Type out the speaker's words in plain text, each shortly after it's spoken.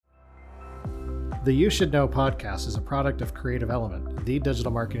The You Should Know podcast is a product of Creative Element, the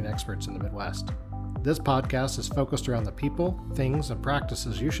digital marketing experts in the Midwest. This podcast is focused around the people, things, and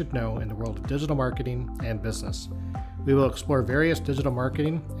practices you should know in the world of digital marketing and business. We will explore various digital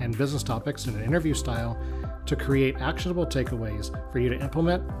marketing and business topics in an interview style to create actionable takeaways for you to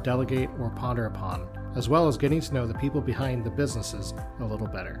implement, delegate, or ponder upon, as well as getting to know the people behind the businesses a little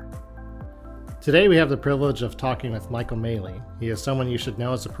better. Today we have the privilege of talking with Michael Maley. He is someone you should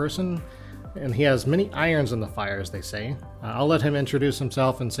know as a person, and he has many irons in the fire, as they say. I'll let him introduce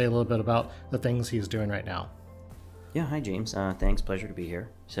himself and say a little bit about the things he's doing right now. Yeah, hi James. Thanks, pleasure to be here.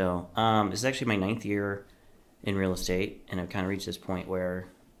 So this is actually my 9th year in real estate, and I've kind of reached this point where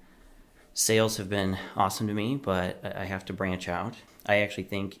sales have been awesome to me, but I have to branch out. I actually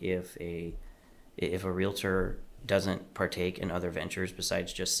think if a realtor doesn't partake in other ventures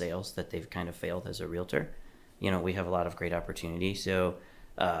besides just sales, that they've kind of failed as a realtor. You know, we have a lot of great opportunity. So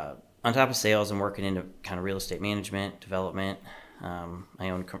on top of sales, I'm working into kind of real estate management, development. I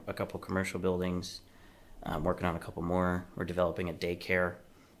own a couple commercial buildings. I'm working on a couple more. We're developing a daycare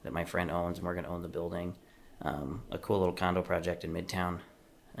that my friend owns, and we're going to own the building. A cool little condo project in Midtown,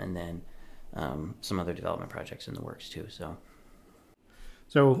 and then some other development projects in the works too.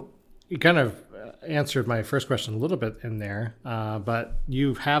 So you kind of answered my first question a little bit in there, but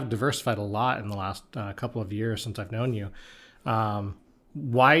you have diversified a lot in the last couple of years since I've known you.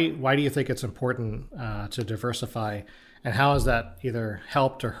 Why do you think it's important to diversify, and how has that either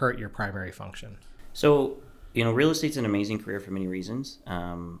helped or hurt your primary function? So, you know, real estate's an amazing career for many reasons.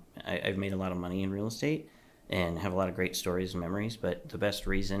 I've made a lot of money in real estate and have a lot of great stories and memories, but the best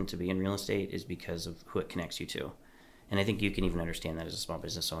reason to be in real estate is because of who it connects you to. And I think you can even understand that as a small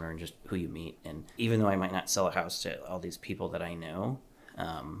business owner and just who you meet. And even though I might not sell a house to all these people that I know,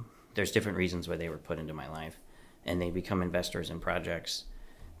 there's different reasons why they were put into my life. And they become investors in projects,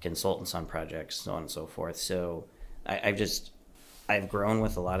 consultants on projects, so on and so forth. So I've grown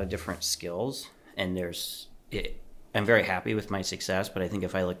with a lot of different skills, and I'm very happy with my success, but I think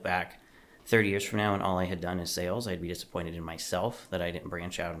if I look back 30 years from now and all I had done is sales, I'd be disappointed in myself that I didn't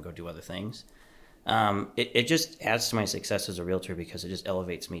branch out and go do other things. It just adds to my success as a realtor because it just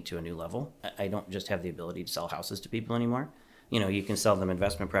elevates me to a new level. I don't just have the ability to sell houses to people anymore. You know, you can sell them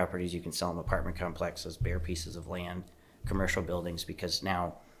investment properties, you can sell them apartment complexes, bare pieces of land, commercial buildings, because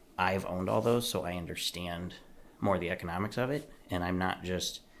now I've owned all those, so I understand more the economics of it. And I'm not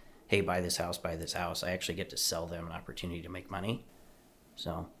just, hey, buy this house. I actually get to sell them an opportunity to make money.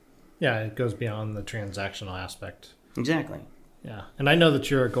 So yeah, it goes beyond the transactional aspect. Exactly. Yeah, and I know that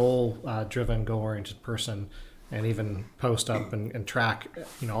you're a goal-driven, goal-oriented person, and even post up and track,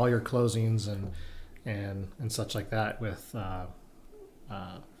 you know, all your closings and such like that with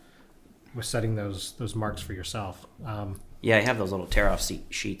setting those marks for yourself. Yeah, I have those little tear-off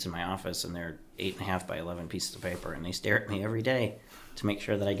sheets in my office, and they're 8.5 by 11 pieces of paper, and they stare at me every day to make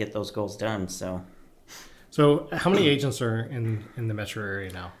sure that I get those goals done. So how many agents are in the metro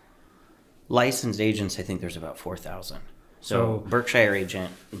area now? Licensed agents, I think there's about 4,000. So Berkshire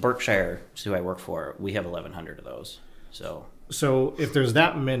is who I work for, we have 1,100 of those. So if there's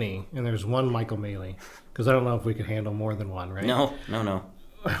that many, and there's one Michael Maley, because I don't know if we can handle more than one, right? No.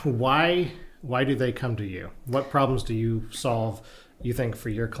 Why do they come to you? What problems do you solve, you think, for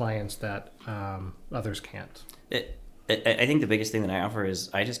your clients that others can't? I think the biggest thing that I offer is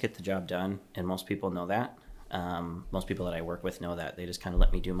I just get the job done, and most people know that. Most people that I work with know that. They just kind of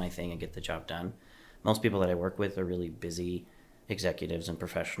let me do my thing and get the job done. Most people that I work with are really busy executives and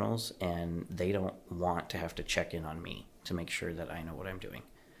professionals, and they don't want to have to check in on me to make sure that I know what I'm doing.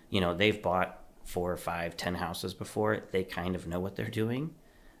 You know, they've bought 4, 5, 10 houses before. They kind of know what they're doing,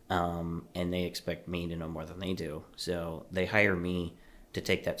 and they expect me to know more than they do. So they hire me to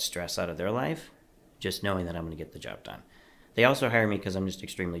take that stress out of their life, just knowing that I'm going to get the job done. They also hire me because I'm just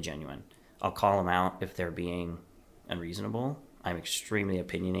extremely genuine. I'll call them out if they're being unreasonable. I'm extremely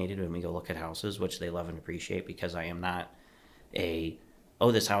opinionated when we go look at houses, which they love and appreciate, because I am not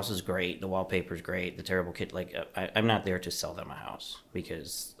this house is great, the wallpaper's great, the terrible kid. Like, I'm not there to sell them a house,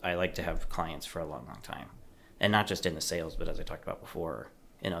 because I like to have clients for a long, long time. And not just in the sales, but as I talked about before,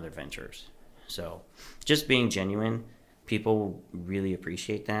 in other ventures. So just being genuine, people really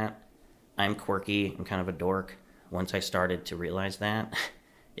appreciate that. I'm quirky, I'm kind of a dork. Once I started to realize that,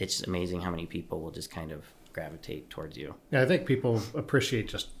 it's amazing how many people will just kind of gravitate towards you. Yeah, I think people appreciate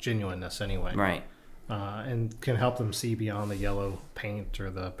just genuineness anyway. Right. And can help them see beyond the yellow paint or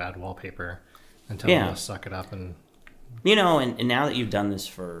the bad wallpaper and tell them to suck it up. And you know, and now that you've done this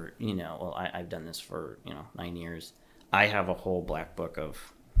for, you know, well, I've done this for, 9 years. I have a whole black book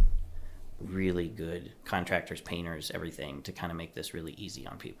of really good contractors, painters, everything to kind of make this really easy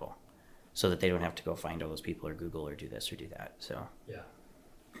on people. so that they don't have to go find all those people or Google or do this or do that. So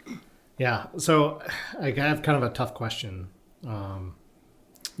yeah. So I have kind of a tough question.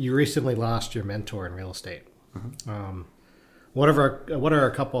 You recently lost your mentor in real estate. Mm-hmm. What are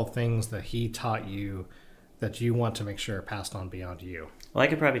a couple of things that he taught you that you want to make sure are passed on beyond you? Well, I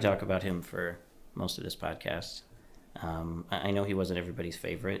could probably talk about him for most of this podcast. I know he wasn't everybody's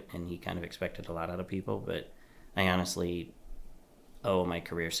favorite, and he kind of expected a lot out of people, but I honestly owe my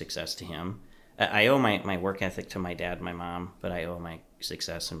career success to him. I owe my work ethic to my dad and my mom, but I owe my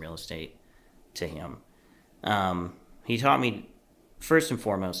success in real estate to him. He taught me, first and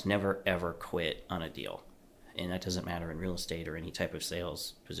foremost, never ever quit on a deal. And that doesn't matter in real estate or any type of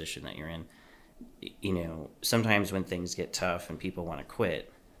sales position that you're in. You know, sometimes when things get tough and people want to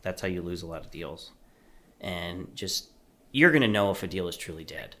quit, that's how you lose a lot of deals. And just, you're going to know if a deal is truly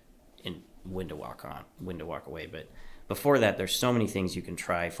dead and when to walk away. But before that, there's so many things you can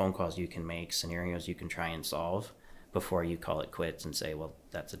try, phone calls you can make, scenarios you can try and solve before you call it quits and say, well,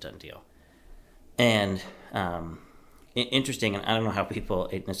 that's a done deal. And interesting, and I don't know how people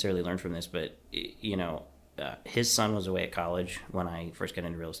necessarily learn from this, but, you know, his son was away at college when I first got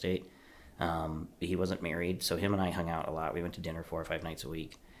into real estate. He wasn't married, so him and I hung out a lot. We went to dinner 4 or 5 nights a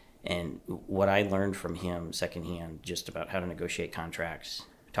week. And what I learned from him secondhand, just about how to negotiate contracts,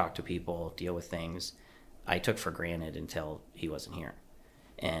 talk to people, deal with things, I took for granted until he wasn't here.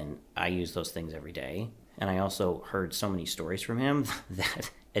 And I use those things every day. And I also heard so many stories from him that,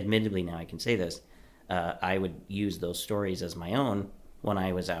 admittedly, now I can say this, I would use those stories as my own when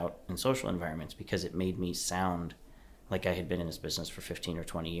I was out in social environments, because it made me sound like I had been in this business for 15 or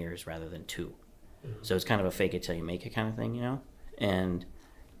 20 years rather than 2. Mm-hmm. So it's kind of a fake it till you make it kind of thing, you know? And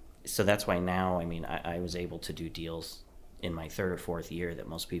so that's why now, I mean, I was able to do deals in my 3rd or 4th year that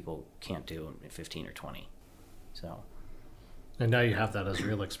most people can't do in 15 or 20. So. And now you have that as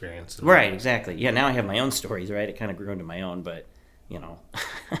real experience. Right, exactly. Yeah, now I have my own stories, right? It kind of grew into my own, but, you know.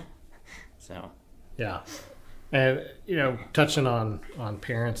 So. Yeah. And, you know, touching on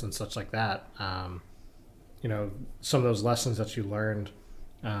parents and such like that, you know, some of those lessons that you learned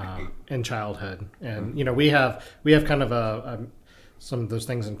in childhood. And, you know, we have kind of some of those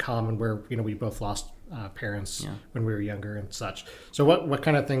things in common where, you know, we both lost parents when we were younger and such. So what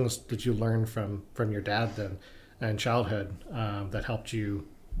kind of things did you learn from your dad then in childhood that helped you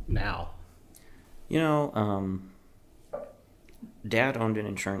now? You know, Dad owned an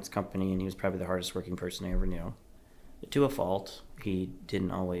insurance company, and he was probably the hardest working person I ever knew. To a fault, he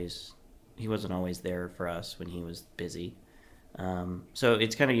wasn't always there for us when he was busy. So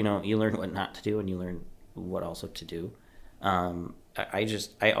it's kind of, you know, you learn what not to do and you learn what also to do.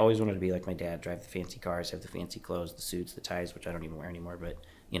 I always wanted to be like my dad, drive the fancy cars, have the fancy clothes, the suits, the ties, which I don't even wear anymore, but,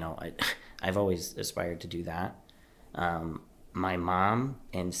 you know, I've always aspired to do that. My mom,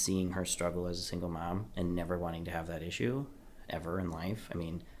 and seeing her struggle as a single mom and never wanting to have that issue ever in life. I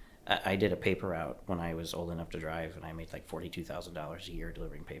mean, I did a paper route when I was old enough to drive, and I made like $42,000 a year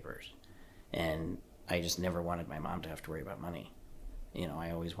delivering papers. And I just never wanted my mom to have to worry about money. You know,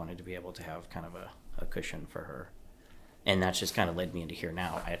 I always wanted to be able to have kind of a cushion for her. And that's just kind of led me into here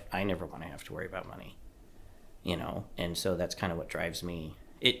now. I never want to have to worry about money, you know? And so that's kind of what drives me.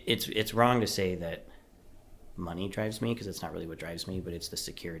 It's wrong to say that money drives me, because it's not really what drives me, but it's the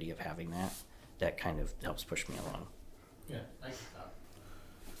security of having that kind of helps push me along. Yeah, I get that.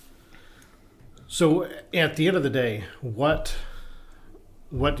 So at the end of the day, what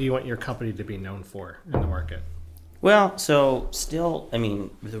do you want your company to be known for in the market? Well, so still, I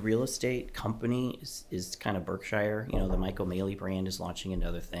mean, the real estate company is kind of Berkshire. You know, the Mike O'Malley brand is launching into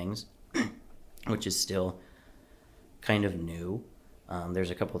other things, which is still kind of new.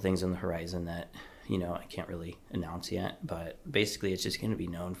 There's a couple of things on the horizon that, you know, I can't really announce yet, but basically it's just going to be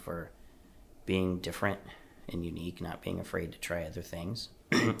known for being different and unique, not being afraid to try other things.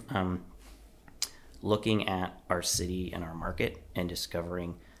 Looking at our city and our market and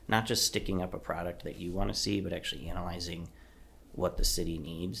discovering, not just sticking up a product that you want to see, but actually analyzing what the city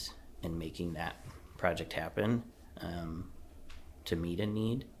needs and making that project happen to meet a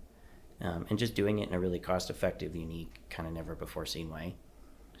need, and just doing it in a really cost-effective, unique, kind of never-before-seen way.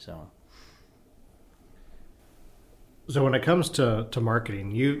 So when it comes to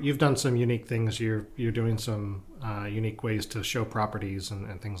marketing, you've done some unique things. You're doing some unique ways to show properties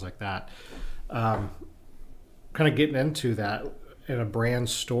and things like that. Kind of getting into that in a brand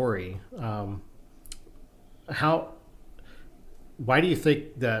story, why do you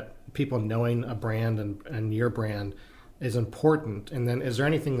think that people knowing a brand and your brand is important? And then is there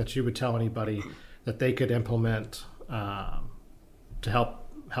anything that you would tell anybody that they could implement to help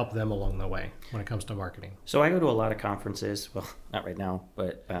help them along the way when it comes to marketing? So I go to a lot of conferences. Well, not right now,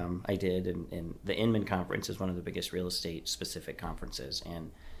 but I did. And the Inman Conference is one of the biggest real estate specific conferences.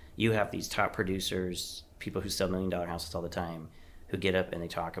 And you have these top producers, people who sell $1 million houses all the time, who get up and they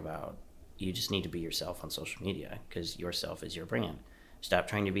talk about, you just need to be yourself on social media because yourself is your brand. Stop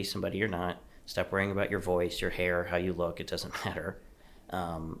trying to be somebody you're not. Stop worrying about your voice, your hair, how you look. It doesn't matter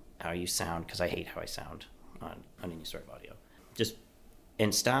how you sound, because I hate how I sound on any sort of audio.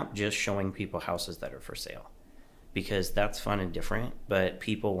 And stop just showing people houses that are for sale, because that's fun and different, but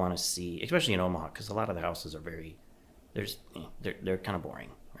people want to see, especially in Omaha, because a lot of the houses are they're kind of boring,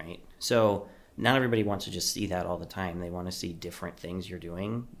 right? So not everybody wants to just see that all the time. They want to see different things you're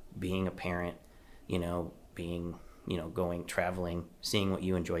doing, being a parent, going, traveling, seeing what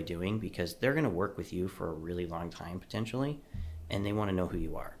you enjoy doing, because they're going to work with you for a really long time potentially, and they want to know who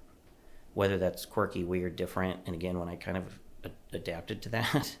you are, whether that's quirky, weird, different. And again, when I kind of adapted to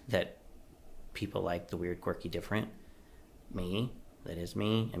that people like the weird, quirky, different, that is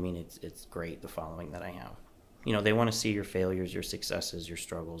me. I mean, it's great, the following that I have. They want to see your failures, your successes, your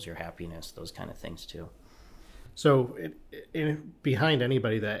struggles, your happiness, those kind of things too. So behind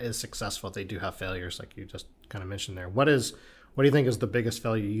anybody that is successful, they do have failures, like you just kind of mentioned there. What do you think is the biggest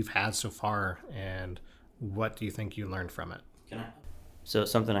failure you've had so far, and what do you think you learned from it? So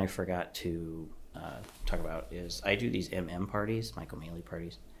something I forgot to talk about is I do these parties, Michael Maley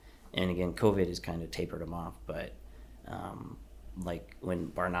parties. And again, COVID has kind of tapered them off, but like when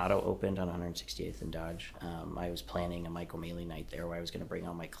Barnado opened on 168th and Dodge, I was planning a Michael Maley night there where I was going to bring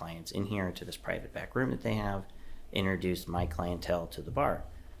all my clients in here to this private back room that they have, introduce my clientele to the bar.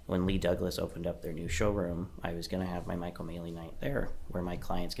 When Lee Douglas opened up their new showroom, I was going to have my Michael Maley night there where my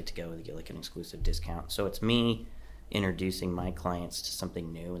clients get to go and get like an exclusive discount. So it's me introducing my clients to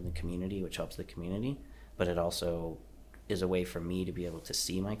something new in the community, which helps the community, but it also is a way for me to be able to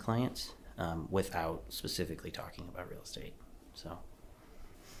see my clients without specifically talking about real estate. So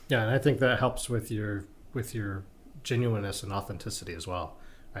yeah, and I think that helps with your genuineness and authenticity as well,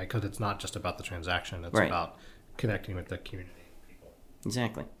 right? Because it's not just about the transaction, it's about connecting with the community.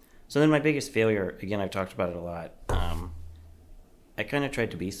 Exactly. So then my biggest failure, again, I've talked about it a lot. I kind of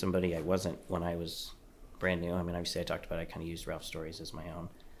tried to be somebody I wasn't when I was brand new. I mean, obviously I talked about, I kind of used Ralph's stories as my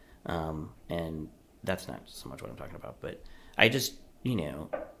own. And that's not so much what I'm talking about, but I just,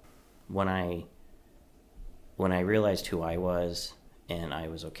 when I realized who I was and I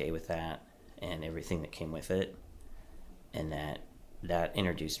was okay with that and everything that came with it, and that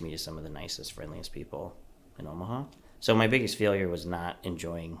introduced me to some of the nicest, friendliest people in Omaha. So my biggest failure was not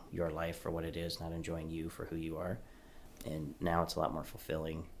enjoying your life for what it is, not enjoying you for who you are. And now it's a lot more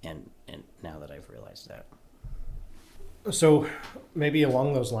fulfilling, and now that I've realized that. So maybe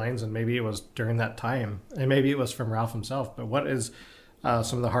along those lines, and maybe it was during that time, and maybe it was from Ralph himself, but what is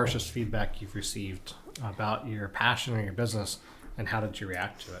some of the harshest feedback you've received about your passion or your business, and how did you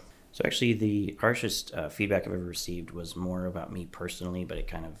react to it? So actually the harshest feedback I've ever received was more about me personally, but it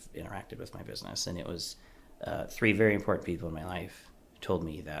kind of interacted with my business. And it was 3 very important people in my life told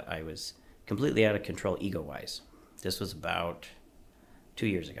me that I was completely out of control ego-wise. This was about 2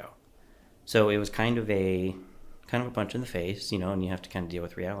 years ago. So it was kind of a punch in the face, and you have to kind of deal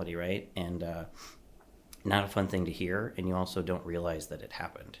with reality, right? And not a fun thing to hear, and you also don't realize that it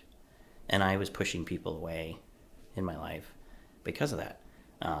happened. And I was pushing people away in my life because of that.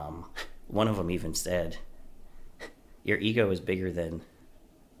 One of them even said, your ego is bigger than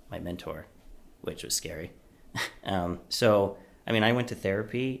my mentor, which was scary. So, I mean, I went to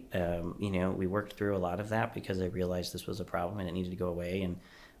therapy. We worked through a lot of that because I realized this was a problem and it needed to go away. And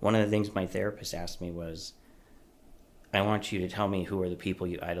one of the things my therapist asked me was, I want you to tell me who are the people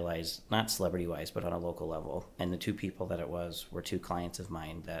you idolize, not celebrity-wise, but on a local level. And the 2 people that it were 2 clients of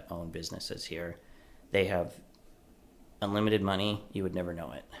mine that own businesses here. They have unlimited money. You would never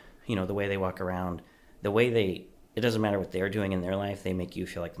know it. The way they walk around, it doesn't matter what they're doing in their life, they make you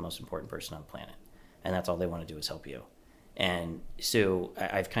feel like the most important person on the planet. And that's all they want to do is help you. And so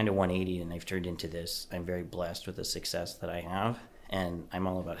I've kind of 180 and I've turned into this. I'm very blessed with the success that I have. And I'm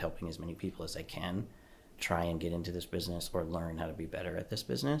all about helping as many people as I can try and get into this business or learn how to be better at this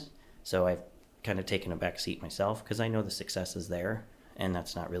business. So I've kind of taken a back seat myself because I know the success is there and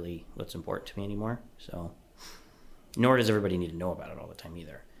that's not really what's important to me anymore. So, nor does everybody need to know about it all the time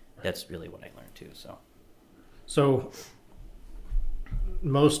either. That's really what I learned too. So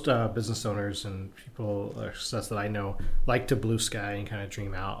most business owners and people of success that I know like to blue sky and kind of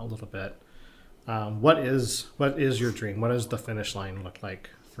dream out a little bit. What is your dream? What does the finish line look like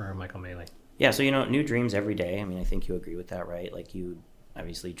for Michael Maley? Yeah, so new dreams every day. I mean, I think you agree with that, right? Like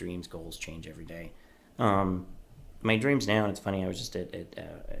obviously dreams, goals change every day. my dreams now, and it's funny, I was just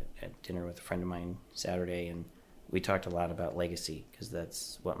at dinner with a friend of mine Saturday, and we talked a lot about legacy, because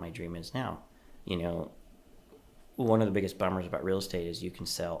that's what my dream is now. You know, one of the biggest bummers about real estate is you can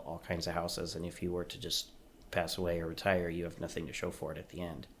sell all kinds of houses, and if you were to just pass away or retire, you have nothing to show for it at the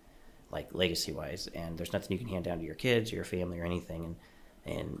end, like legacy-wise, and there's nothing you can hand down to your kids or your family or anything,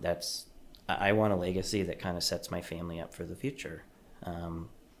 and that's, I want a legacy that kind of sets my family up for the future,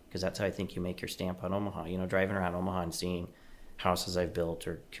 because that's how I think you make your stamp on Omaha. You know, driving around Omaha and seeing houses I've built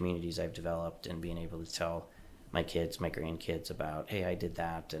or communities I've developed, and being able to tell my kids, my grandkids about, hey, I did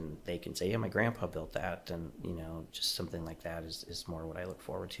that, and they can say, yeah, my grandpa built that, and, you know, just something like that is more what I look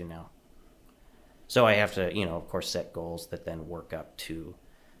forward to now. So I have to, you know, of course, set goals that then work up to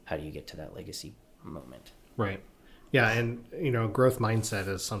how do you get to that legacy moment. Right. Yeah, and, you know, growth mindset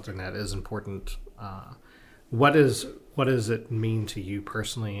is something that is important. What does it mean to you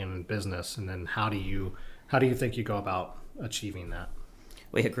personally and in business, and then how do you think you go about achieving that?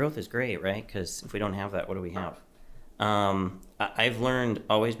 Well, yeah, growth is great, right? Because if we don't have that, what do we have? I've learned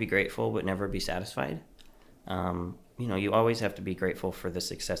always be grateful, but never be satisfied. You know, you always have to be grateful for the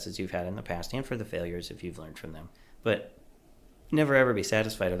successes you've had in the past and for the failures if you've learned from them. But never ever be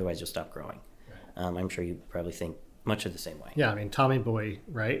satisfied, otherwise you'll stop growing. Right. I'm sure you probably think much of the same way. Yeah, I mean, Tommy Boy,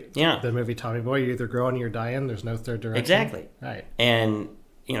 right? Yeah. The movie Tommy Boy, you're either growing or you're dying. There's no third direction. Exactly. Right. And,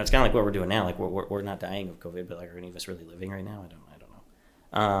 you know, it's kind of like what we're doing now. Like, we're not dying of COVID, but, like, are any of us really living right now? I don't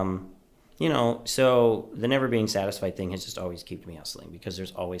know. You know, so the never being satisfied thing has just always kept me hustling, because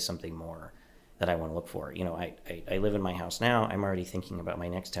there's always something more that I want to look for. You know, I live in my house now. I'm already thinking about my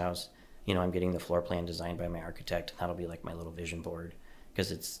next house. You know, I'm getting the floor plan designed by my architect, and that'll be like my little vision board,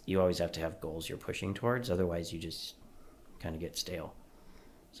 because you always have to have goals you're pushing towards. Otherwise, you just kind of get stale.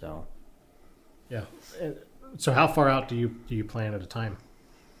 So, yeah. So how far out do you plan at a time?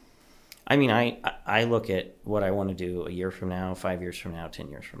 I mean, I look at what I want to do a year from now, 5 years from now, 10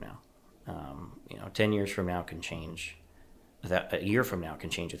 years from now. You know, 10 years from now can change. That a year from now can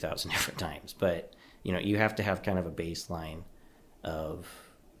change 1,000 different times. But, you know, you have to have kind of a baseline of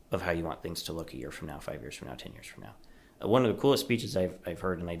how you want things to look a year from now, 5 years from now, 10 years from now. One of the coolest speeches I've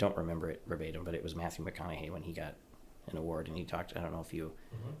heard, and I don't remember it verbatim, but it was Matthew McConaughey when he got an award, and he talked, I don't know if you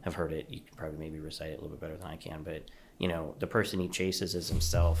have heard it. You can probably maybe recite it a little bit better than I can. But, you know, the person he chases is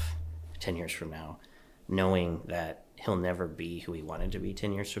himself 10 years from now, knowing that he'll never be who he wanted to be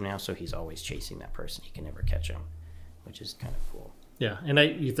 10 years from now, so he's always chasing that person. He can never catch him, which is kind of cool. Yeah, and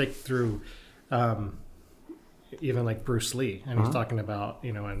you think through even like Bruce Lee, and he's talking about,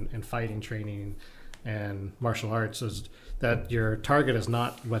 you know, in fighting training and martial arts, is that your target is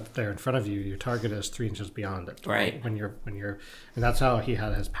not what's there in front of you. Your target is 3 inches beyond it. Right. When you're, and that's how he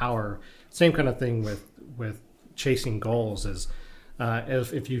had his power. Same kind of thing with chasing goals is,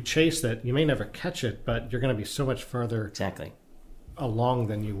 if you chase it, you may never catch it, but you're going to be so much further exactly along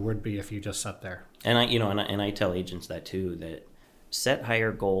than you would be if you just sat there. And I tell agents that too, that set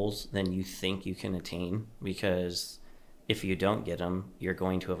higher goals than you think you can attain, because if you don't get them, you're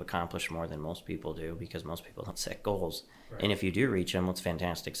going to have accomplished more than most people do, because most people don't set goals. Right. And if you do reach them, well, it's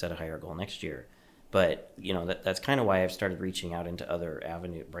fantastic. Set a higher goal next year. But, you know, that's kind of why I've started reaching out into other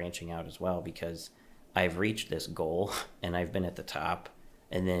avenues, branching out as well, because I've reached this goal and I've been at the top,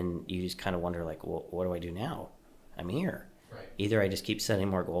 and then you just kind of wonder, like, well, what do I do now? I'm here. Right. Either I just keep setting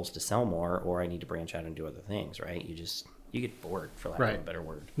more goals to sell more, or I need to branch out and do other things, right? You get bored, for lack of a better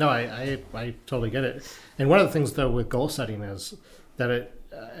word. No, I totally get it. And one of the things, though, with goal setting is that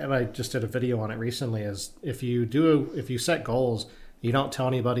and I just did a video on it recently, is if you set goals, you don't tell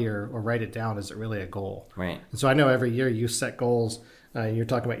anybody or write it down, is it really a goal? Right. And so I know every year you set goals. You're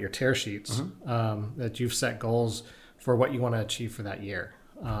talking about your tear sheets, that you've set goals for what you want to achieve for that year.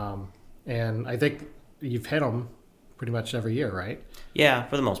 And I think you've hit them pretty much every year, right? Yeah,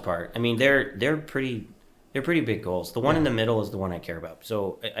 for the most part. I mean, they're pretty big goals. The one in the middle is the one I care about.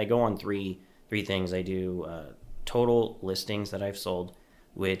 So I go on three things. I do total listings that I've sold,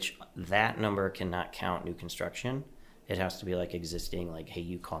 which that number cannot count new construction. It has to be like existing, like, hey,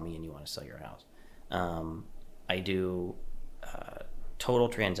 you call me and you want to sell your house. I do total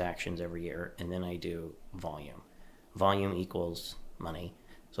transactions every year, and then I do volume. Volume equals money.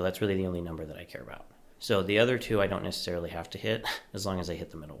 So that's really the only number that I care about. So the other two I don't necessarily have to hit, as long as I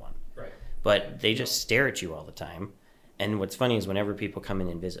hit the middle one. Right. But they just stare at you all the time. And what's funny is whenever people come in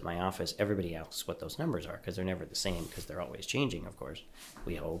and visit my office, everybody asks what those numbers are, because they're never the same, because they're always changing, of course,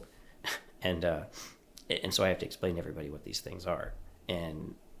 we hope. And so I have to explain to everybody what these things are.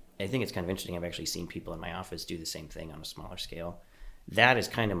 And I think it's kind of interesting. I've actually seen people in my office do the same thing on a smaller scale. That is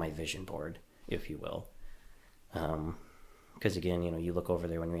kind of my vision board, if you will. Because again, you look over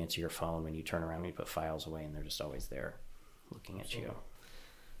there when you answer your phone, when you turn around and you put files away, and they're just always there looking at you.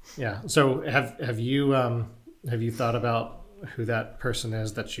 Yeah. So have you thought about who that person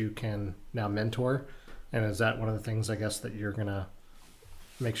is that you can now mentor? And is that one of the things, I guess, that you're going to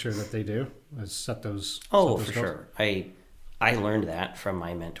make sure that they do, is set those for goals? Sure. I learned that from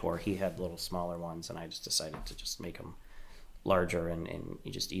my mentor. He had little smaller ones, and I just decided to just make them larger and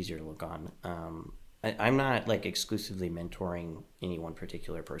just easier to look on. I'm not like exclusively mentoring any one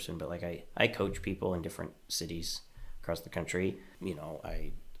particular person, but like I coach people in different cities across the country.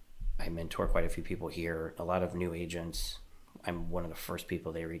 I mentor quite a few people here, a lot of new agents. I'm one of the first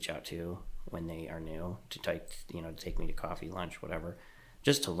people they reach out to when they are new to take me to coffee, lunch, whatever,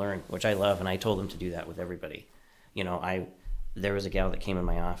 just to learn, which I love. And I told them to do that with everybody. There was a gal that came in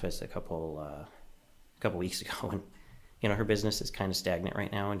my office a couple weeks ago, and her business is kind of stagnant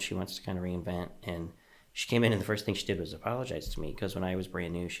right now, and she wants to kind of reinvent. And she came in, and the first thing she did was apologize to me, because when I was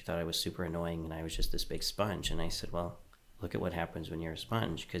brand new, she thought I was super annoying and I was just this big sponge. And I said, well, look at what happens when you're a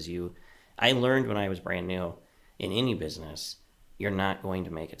sponge, because I learned when I was brand new in any business, you're not going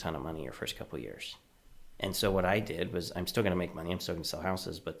to make a ton of money your first couple of years. And so what I did was, I'm still going to make money, I'm still going to sell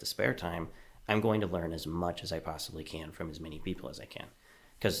houses, but the spare time, I'm going to learn as much as I possibly can from as many people as I can.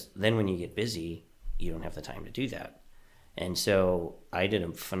 Because then when you get busy, you don't have the time to do that. And so I did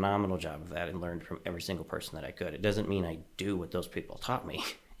a phenomenal job of that and learned from every single person that I could. It doesn't mean I do what those people taught me.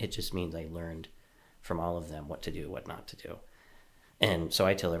 It just means I learned from all of them what to do, what not to do. And so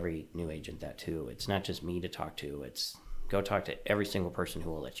I tell every new agent that too. It's not just me to talk to. It's go talk to every single person who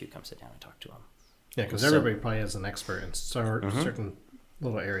will let you come sit down and talk to them. Yeah, because everybody probably is an expert in certain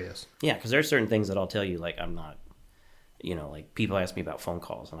little areas. Yeah, because there are certain things that I'll tell you, like I'm not, like people ask me about phone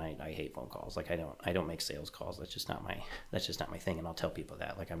calls, and I hate phone calls. Like I don't make sales calls. That's just not my thing. And I'll tell people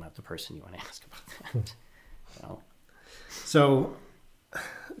that, like, I'm not the person you want to ask about that. So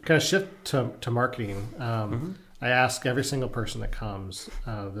kind of shift to marketing. I ask every single person that comes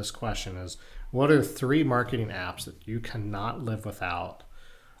this question is, what are 3 marketing apps that you cannot live without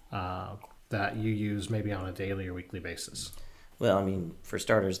that you use maybe on a daily or weekly basis? Well, I mean, for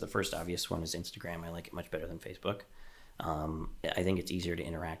starters, the first obvious one is Instagram. I like it much better than Facebook. I think it's easier to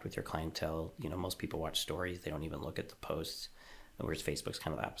interact with your clientele. Most people watch stories. They don't even look at the posts, whereas Facebook's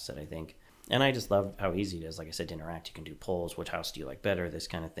kind of the opposite, I think. And I just love how easy it is, like I said, to interact. You can do polls. Which house do you like better? This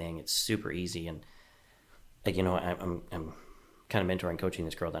kind of thing. It's super easy. And, I'm kind of mentoring, coaching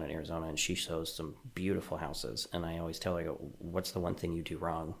this girl down in Arizona, and she shows some beautiful houses. And I always tell her, I go, what's the one thing you do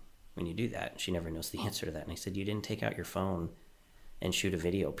wrong when you do that? And she never knows the answer to that. And I said, you didn't take out your phone and shoot a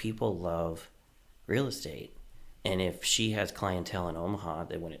video. People love real estate. And if she has clientele in Omaha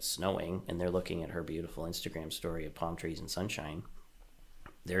that when it's snowing and they're looking at her beautiful Instagram story of palm trees and sunshine,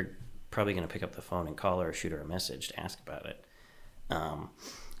 they're probably going to pick up the phone and call her or shoot her a message to ask about it. And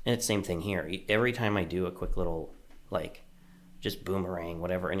it's the same thing here. Every time I do a quick little, just boomerang,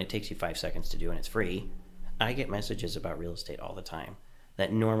 whatever, and it takes you 5 seconds to do and it's free, I get messages about real estate all the time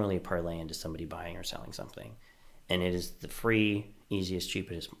that normally parlay into somebody buying or selling something. And it is the free, easiest,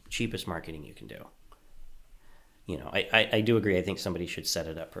 cheapest marketing you can do. I do agree. I think somebody should set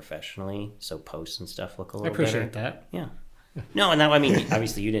it up professionally so posts and stuff look a little better. I appreciate that. Yeah. No, and that, I mean,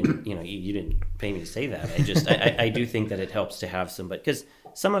 obviously you didn't, you didn't pay me to say that. I do think that it helps to have somebody, because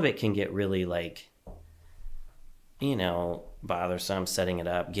some of it can get really bothersome setting it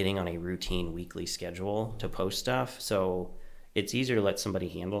up, getting on a routine weekly schedule to post stuff. So it's easier to let somebody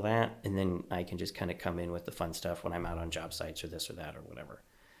handle that, and then I can just kind of come in with the fun stuff when I'm out on job sites or this or that or whatever.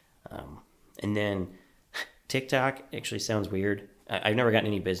 And then TikTok actually sounds weird. I've never gotten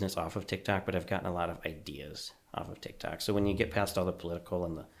any business off of TikTok, but I've gotten a lot of ideas off of TikTok. So when you get past all the political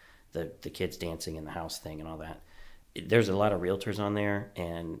and the kids dancing in the house thing and all that, there's a lot of realtors on there,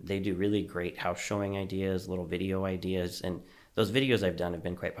 and they do really great house showing ideas, little video ideas. And those videos I've done have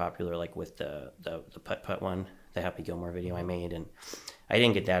been quite popular, like with the putt-putt one, the Happy Gilmore video I made. And I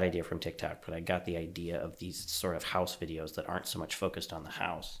didn't get that idea from TikTok, but I got the idea of these sort of house videos that aren't so much focused on the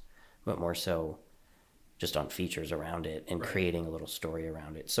house, but more so just on features around it and creating a little story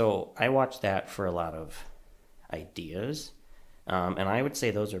around it. So I watched that for a lot of ideas. And I would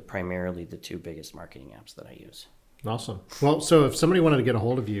say those are primarily the 2 biggest marketing apps that I use. Awesome. Well, so if somebody wanted to get a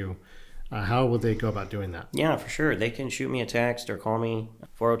hold of you, how would they go about doing that? Yeah, for sure. They can shoot me a text or call me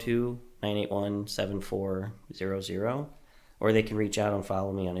 402-981-7400, or they can reach out and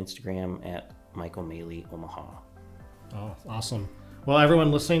follow me on Instagram at Michael Maley Omaha. Oh, awesome. Well,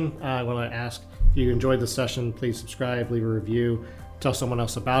 everyone listening, I want to ask, if you enjoyed the session, please subscribe, leave a review, tell someone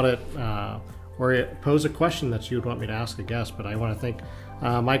else about it, or pose a question that you would want me to ask a guest. But I want to thank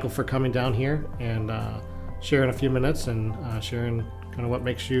Michael for coming down here and sharing a few minutes and sharing kind of what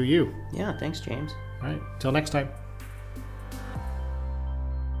makes you you. Yeah, thanks, James. All right. Till next time.